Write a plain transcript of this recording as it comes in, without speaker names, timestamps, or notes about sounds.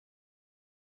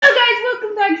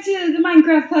back to the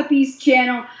Minecraft Puppies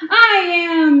channel. I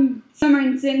am Summer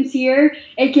and Sims here,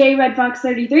 aka Red Fox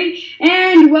 33,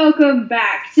 and welcome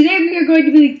back. Today we are going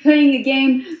to be playing a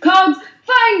game called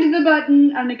Find the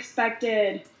Button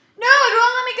Unexpected. No, it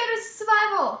won't let me go to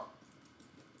survival.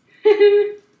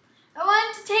 I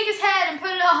wanted to take his head and put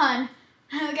it on.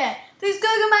 Okay, please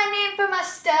Google my name for my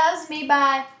stars, me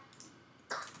by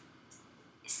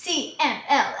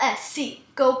CMLSC.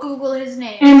 Go Google his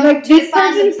name. And like this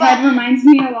person's head reminds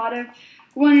me a lot of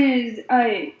one of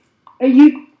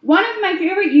my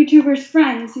favorite YouTuber's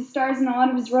friends who stars in a lot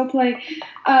of his roleplay,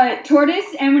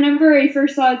 Tortoise. And whenever I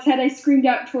first saw his head, I screamed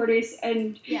out Tortoise,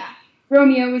 and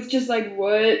Romeo was just like,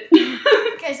 "What?"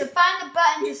 Okay, so find the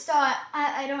button to start.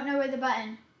 I don't know where the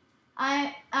button.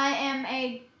 I am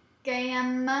a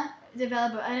game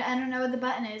developer. I don't know what the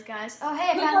button is, guys. Oh,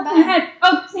 hey, I found the button. Head.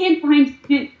 Oh, it's hand behind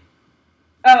him.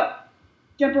 Oh,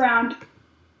 jump around.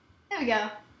 There we go.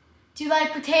 Do you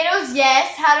like potatoes?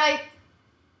 Yes. How do I...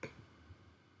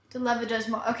 The lever does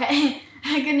more. Okay.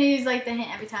 I'm going to use like the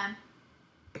hint every time.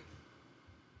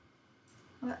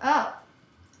 Oh.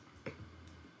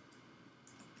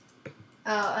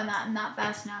 Oh, I'm not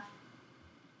fast enough.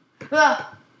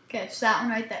 Oh. Okay, it's that one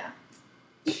right there.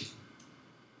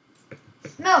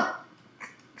 No.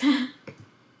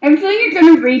 I'm feeling you're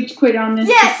going to rage quit on this.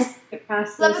 Yes!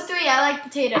 Past Level this. 3, I like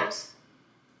potatoes.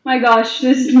 My gosh,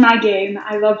 this is my game.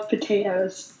 I love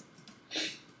potatoes.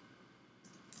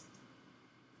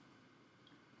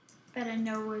 Bet I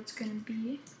know where it's going to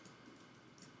be.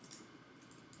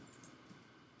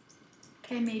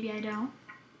 Okay, maybe I don't.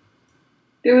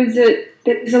 There was a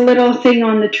little thing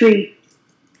on the tree.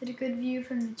 Get a good view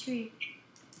from the tree.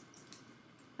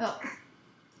 Oh.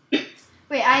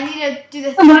 Wait, I need to do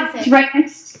the thing. It's right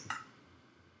next.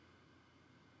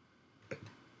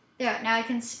 There, now I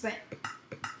can sprint.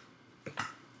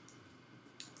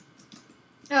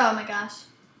 Oh my gosh.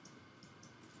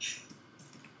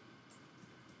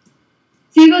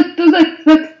 See, look.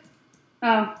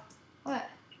 Oh. What?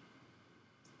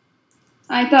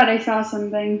 I thought I saw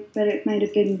something, but it might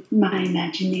have been my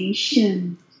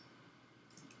imagination.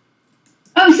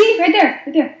 Oh, see, right there.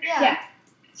 Yeah.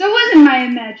 So it wasn't my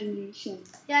imagination.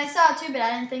 Yeah, I saw it too, but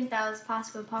I didn't think that was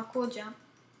possible. Parkour jump.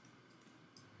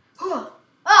 Oh,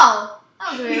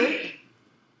 that was rude.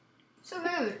 So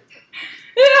rude.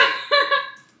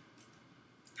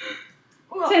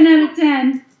 10 out of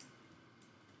 10.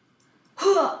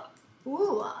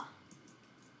 Ooh.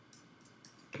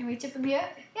 Can we reach it from here?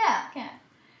 Yeah, I can.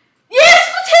 Yes,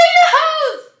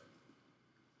 potatoes!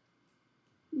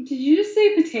 Did you just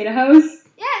say potato hose?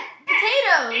 Yeah,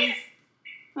 potatoes.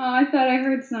 Oh, I thought I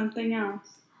heard something else.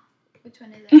 Which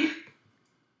one is it?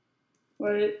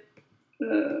 What?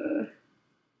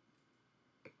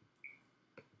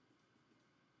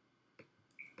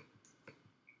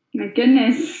 My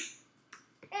goodness.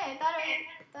 Hey, I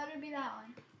thought it would be that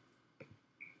one.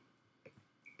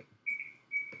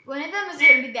 One of them was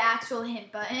going to be the actual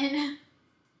hint button.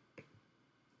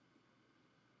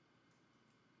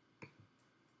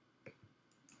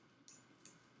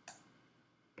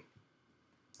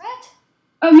 What?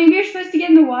 Oh, maybe you're supposed to get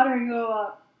in the water and go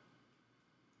up.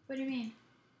 What do you mean?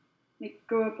 Like,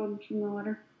 go up from the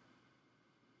water.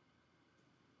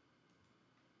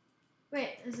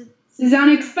 Wait, is it... This is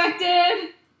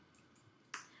unexpected!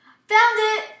 Found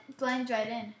it! Blend right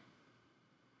in.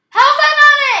 How's that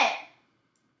not it?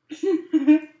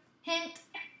 Hint.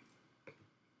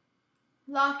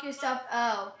 Lock yourself.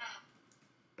 Oh.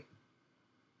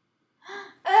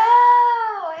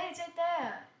 Oh, hey, it's right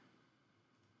there.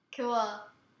 Cool.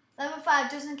 Level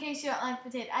 5, just in case you don't like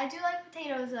potatoes. I do like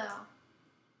potatoes, though.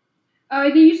 Oh,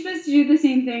 I think you're supposed to do the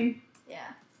same thing.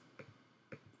 Yeah.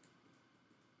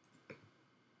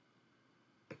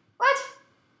 What?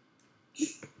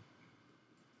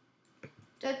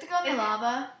 Do I have to go in the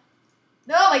lava?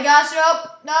 No, oh my gosh,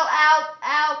 nope. No, ow.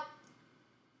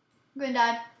 I'm gonna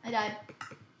die. I died.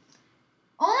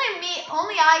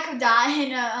 Only I could die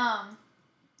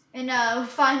in a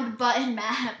find the button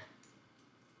map.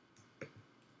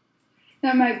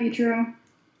 That might be true.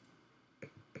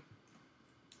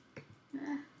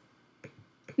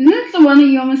 Isn't this the one that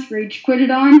you almost rage quitted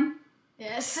on?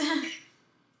 Yes.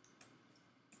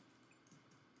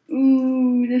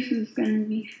 Ooh, this is gonna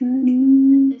be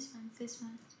funny. This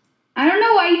one. I don't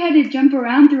know why you had to jump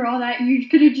around through all that. You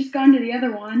could have just gone to the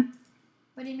other one.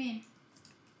 What do you mean?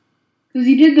 Because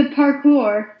you did the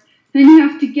parkour. Then you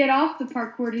have to get off the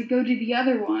parkour to go to the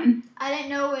other one. I didn't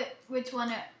know which one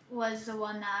it was the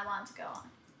one that I wanted to go on.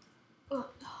 Oh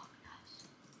my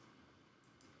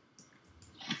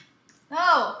gosh.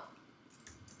 No!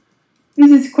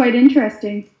 This is quite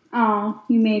interesting. Oh,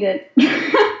 you made it.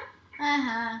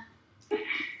 Uh-huh.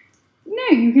 Now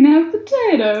you can have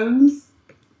potatoes.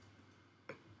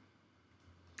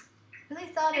 I really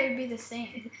thought it would be the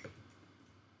same.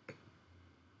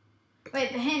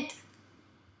 Wait, the hint.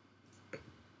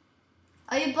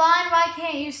 Are you blind? Why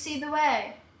can't you see the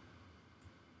way?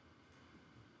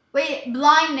 Wait,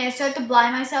 blindness. Do I have to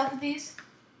blind myself with these?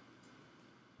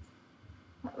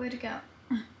 Where'd it go?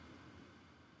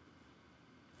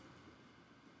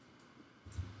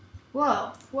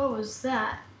 Whoa, what was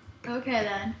that? Okay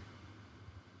then.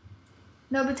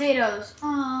 No potatoes.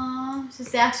 Aww. Is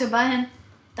this the actual button?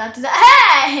 Hey!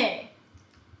 Okay.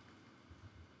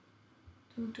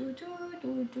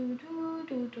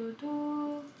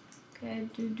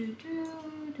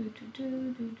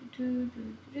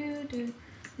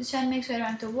 Just trying to make sure I don't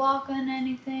have to walk on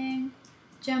anything,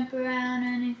 jump around or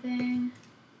anything.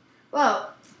 Whoa.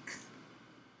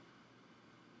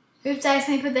 Oops, I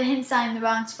accidentally put the hint sign in the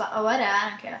wrong spot. Oh, whatever, I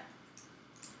don't care.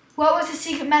 What was the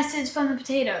secret message from the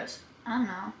potatoes? I don't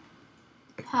know.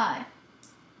 Hi.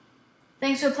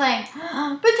 Thanks for playing.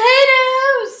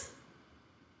 Potatoes!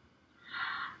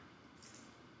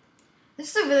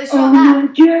 This is a really short map. Oh my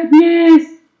goodness!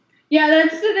 Yeah,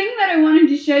 that's the thing that I wanted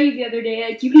to show you the other day.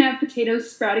 Like, you can have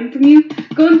potatoes sprouting from you.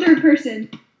 Go in third person.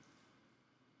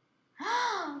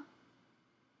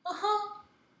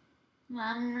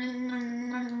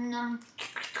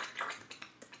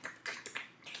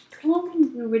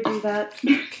 Who would do that?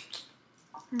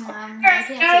 Alright,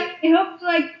 guys, I hope you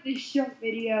liked this short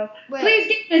video. Wait. Please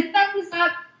give it a thumbs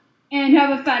up and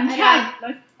have a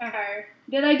fantabulous day.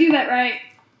 Did I do that right?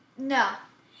 No.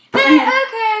 Hey,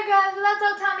 okay, guys, well, that's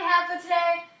all the time we have for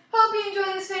today. Hope you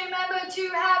enjoyed this video. Remember to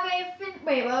have a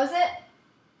wait, what was it?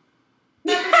 I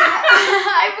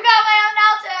forgot my own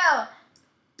outro.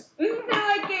 Wasn't that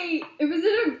like it was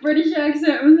in a British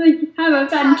accent. It was like, have a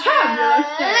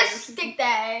fantabulous stick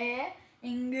day.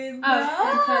 And goodbye.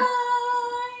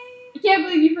 I can't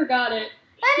believe you forgot it.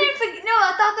 I didn't forget. No,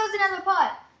 I thought that was another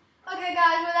part. Okay,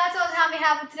 guys, well, that's all the time we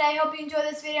have for today. Hope you enjoyed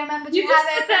this video. Remember to have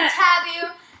a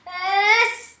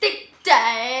fantabulous